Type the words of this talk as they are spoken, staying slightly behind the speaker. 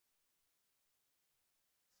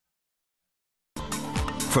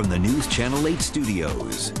From the News Channel 8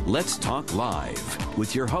 studios, let's talk live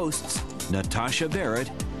with your hosts, Natasha Barrett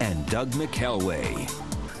and Doug McElway.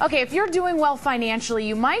 Okay, if you're doing well financially,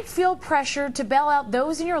 you might feel pressured to bail out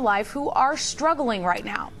those in your life who are struggling right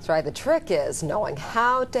now. That's right. The trick is knowing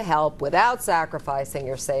how to help without sacrificing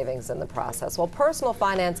your savings in the process. Well, personal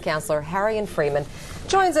finance counselor Harrian Freeman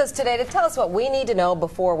joins us today to tell us what we need to know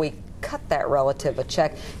before we cut that relative a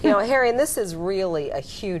check. You know, Harrian, this is really a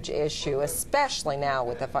huge issue, especially now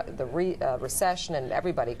with the recession and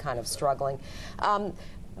everybody kind of struggling.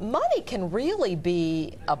 Money can really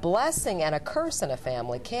be a blessing and a curse in a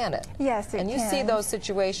family, can it? Yes, it can. And you see those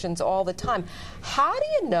situations all the time. How do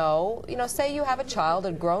you know, say you have a child,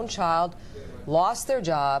 a grown child, lost their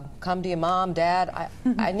job, come to your mom, dad,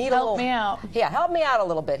 I need help me out. Yeah, help me out a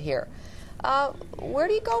little bit here. Where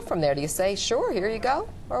do you go from there? Do you say, sure, here you go,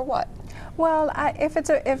 or what? Well, if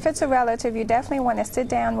it's a relative, you definitely want to sit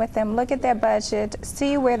down with them, look at their budget,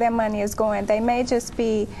 see where their money is going. They may just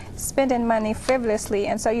be spending money frivolously,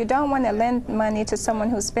 and so you don't want to lend money to someone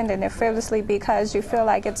who's spending it frivolously because you feel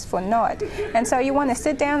like it's for naught. And so you want to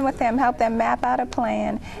sit down with them, help them map out a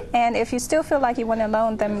plan, and if you still feel like you want to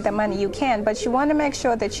loan them the money, you can, but you want to make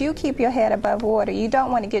sure that you keep your head above water. You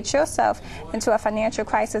don't want to get yourself into a financial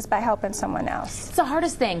crisis by helping someone else. It's the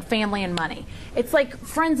hardest thing, family and money. It's like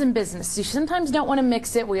friends and business. You sometimes don't want to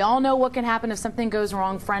mix it. We all know what can happen if something goes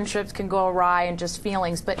wrong. Friendships can go awry and just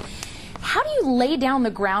feelings. But how do you lay down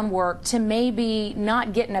the groundwork to maybe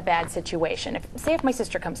not get in a bad situation? Say if my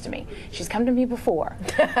sister comes to me. She's come to me before.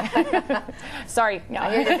 Sorry. No.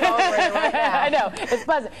 I hear the phone ring right now. I know. It's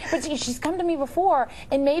buzzing. But she's come to me before,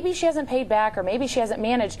 and maybe she hasn't paid back or maybe she hasn't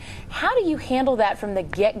managed. How do you handle that from the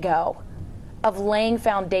get-go of laying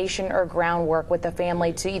foundation or groundwork with the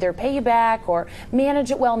family to either pay you back or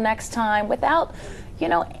manage it well next time without,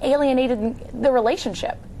 alienating the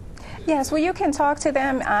relationship? Yes, well, you can talk to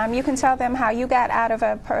them. You can tell them how you got out of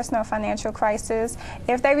a personal financial crisis.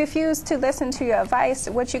 If they refuse to listen to your advice,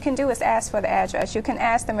 what you can do is ask for the address. You can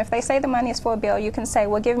ask them, if they say the money is for a bill, you can say,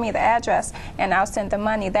 well, give me the address and I'll send the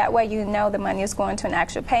money. That way you know the money is going to an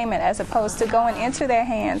actual payment as opposed to going into their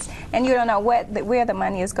hands and you don't know where the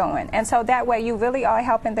money is going. And so that way you really are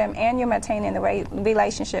helping them and you're maintaining the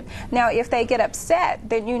relationship. Now, if they get upset,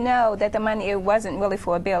 then you know that the money, it wasn't really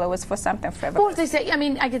for a bill, it was for something frivolous. Well, if they say,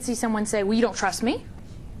 I could see someone say, well, you don't trust me?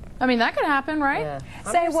 That could happen, right? Yeah.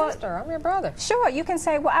 I'm your sister, I'm your brother. Sure, you can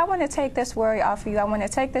say, well, I want to take this worry off of you. I want to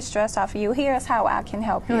take this stress off of you. Here's how I can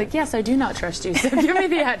help you. You're like, yes, I do not trust you, so give me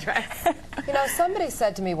the address. Somebody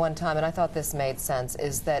said to me one time, and I thought this made sense,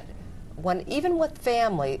 is that even with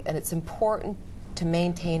family, and it's important to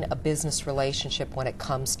maintain a business relationship when it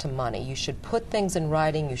comes to money. You should put things in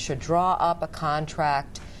writing. You should draw up a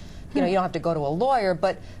contract. You don't have to go to a lawyer,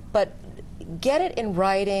 but get it in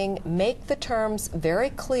writing, make the terms very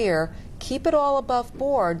clear, keep it all above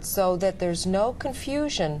board so that there's no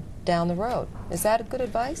confusion down the road. Is that good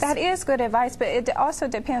advice? That is good advice, but it also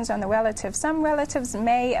depends on the relative. Some relatives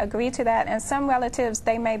may agree to that, and some relatives,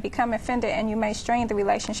 they may become offended, and you may strain the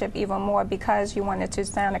relationship even more because you wanted to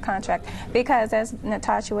sign a contract. Because, as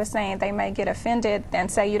Natasha was saying, they may get offended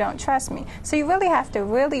and say, you don't trust me. So you really have to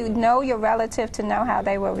really know your relative to know how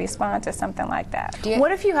they will respond to something like that.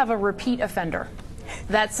 What if you have a repeat offender?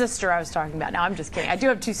 That sister I was talking about. Now, I'm just kidding. I do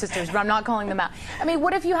have two sisters, but I'm not calling them out.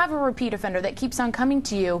 What if you have a repeat offender that keeps on coming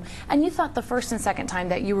to you, and you thought the first and second time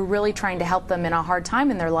that you were really trying to help them in a hard time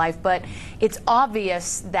in their life, but it's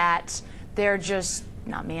obvious that they're just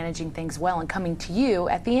not managing things well and coming to you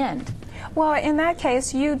at the end? Well, in that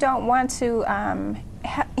case, you don't want to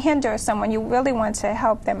hinder someone. You really want to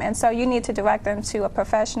help them, and so you need to direct them to a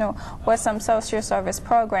professional or some social service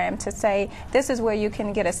program to say, this is where you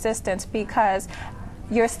can get assistance because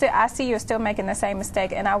I see you're still making the same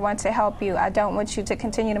mistake, and I want to help you. I don't want you to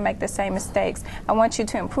continue to make the same mistakes. I want you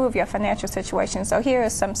to improve your financial situation. So here are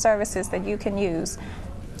some services that you can use.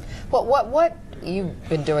 Well, you've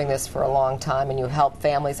been doing this for a long time, and you help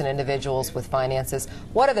families and individuals with finances.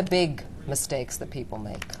 What are the big mistakes that people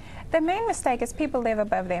make? The main mistake is people live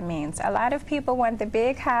above their means. A lot of people want the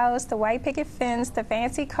big house, the white picket fence, the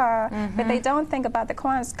fancy car, but they don't think about the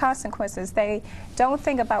consequences. They don't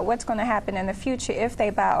think about what's going to happen in the future if they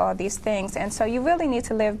buy all these things. And so you really need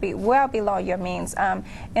to live well below your means.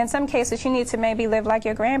 In some cases, you need to maybe live like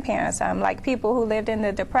your grandparents, like people who lived in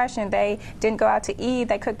the Depression. They didn't go out to eat.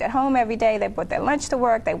 They cooked at home every day. They brought their lunch to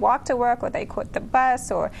work. They walked to work, or they caught the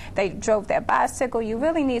bus, or they drove their bicycle. You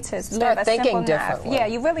really need to live a simple life. Differently. Yeah,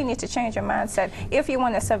 you really need to change your mindset if you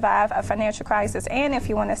want to survive a financial crisis and if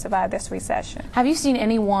you want to survive this recession. Have you seen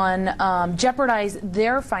anyone jeopardize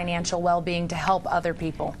their financial well-being to help other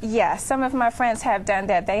people? Yes, some of my friends have done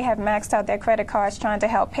that. They have maxed out their credit cards trying to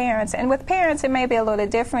help parents. And with parents, it may be a little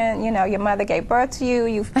different. You know, your mother gave birth to you.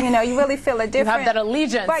 You really feel a different. You have that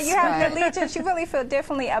allegiance. But you have an allegiance. You really feel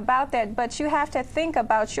differently about that. But you have to think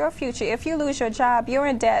about your future. If you lose your job, you're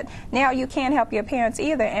in debt. Now you can't help your parents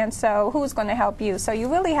either. And so who's going to help you? So you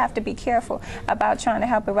really have to be careful about trying to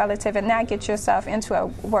help a relative and not get yourself into a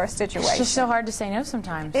worse situation. It's just so hard to say no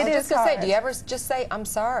sometimes. I was just going to say, do you ever just say, I'm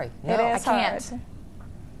sorry? No, it is I can't. hard.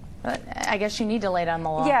 But I guess you need to lay down the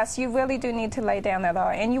law. Yes, you really do need to lay down the law.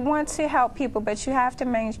 And you want to help people, but you have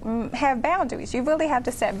to have boundaries. You really have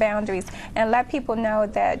to set boundaries and let people know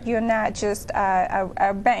that you're not just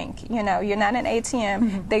a bank. You know, you're not an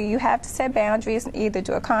ATM. That you have to set boundaries, either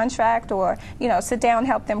do a contract or, you know, sit down,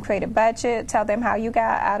 help them create a budget, tell them how you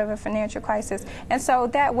got out of a financial crisis. And so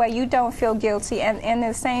that way you don't feel guilty, and in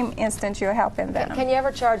the same instant you're helping them. Can you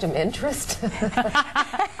ever charge them interest?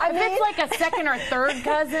 I mean, if it's like a second or third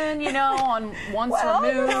cousin, you know, on once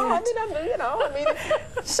removed.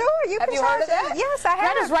 Sure, you have can you charge heard of that? Yes, I have.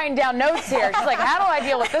 Hannah's writing down notes here. She's like, how do I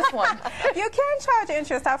deal with this one? You can charge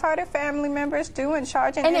interest. I've heard of family members doing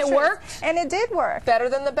charging and interest. And it worked? And it did work. Better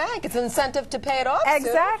than the bank. It's an incentive to pay it off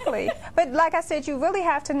Exactly. But like I said, you really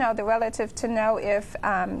have to know the relative to know if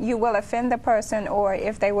you will offend the person or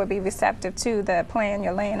if they will be receptive to the plan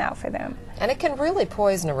you're laying out for them. And it can really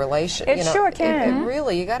poison a relationship. It sure can. It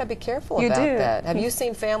really, you got to be careful about that. Have you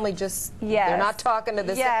seen family just, they're not talking to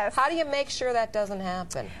this? Yes. How do you make sure that doesn't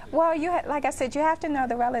happen? Well, like I said, you have to know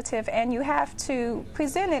the relative, and you have to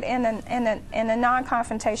present it in a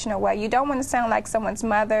non-confrontational way. You don't want to sound like someone's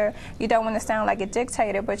mother. You don't want to sound like a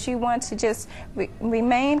dictator, but you want to just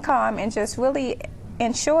remain calm and just really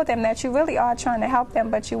ensure them that you really are trying to help them,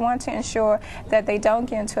 but you want to ensure that they don't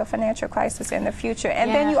get into a financial crisis in the future. And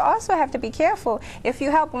then you also have to be careful. If you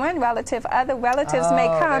help one relative, other relatives may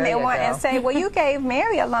come and say, well, you gave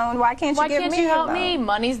Mary a loan, why can't you give me a loan? Why can't you help me?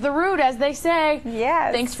 Money's the root, as they say.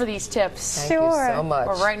 Yes. Thanks for these tips. Sure. Thank you so much.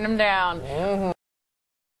 We're writing them down.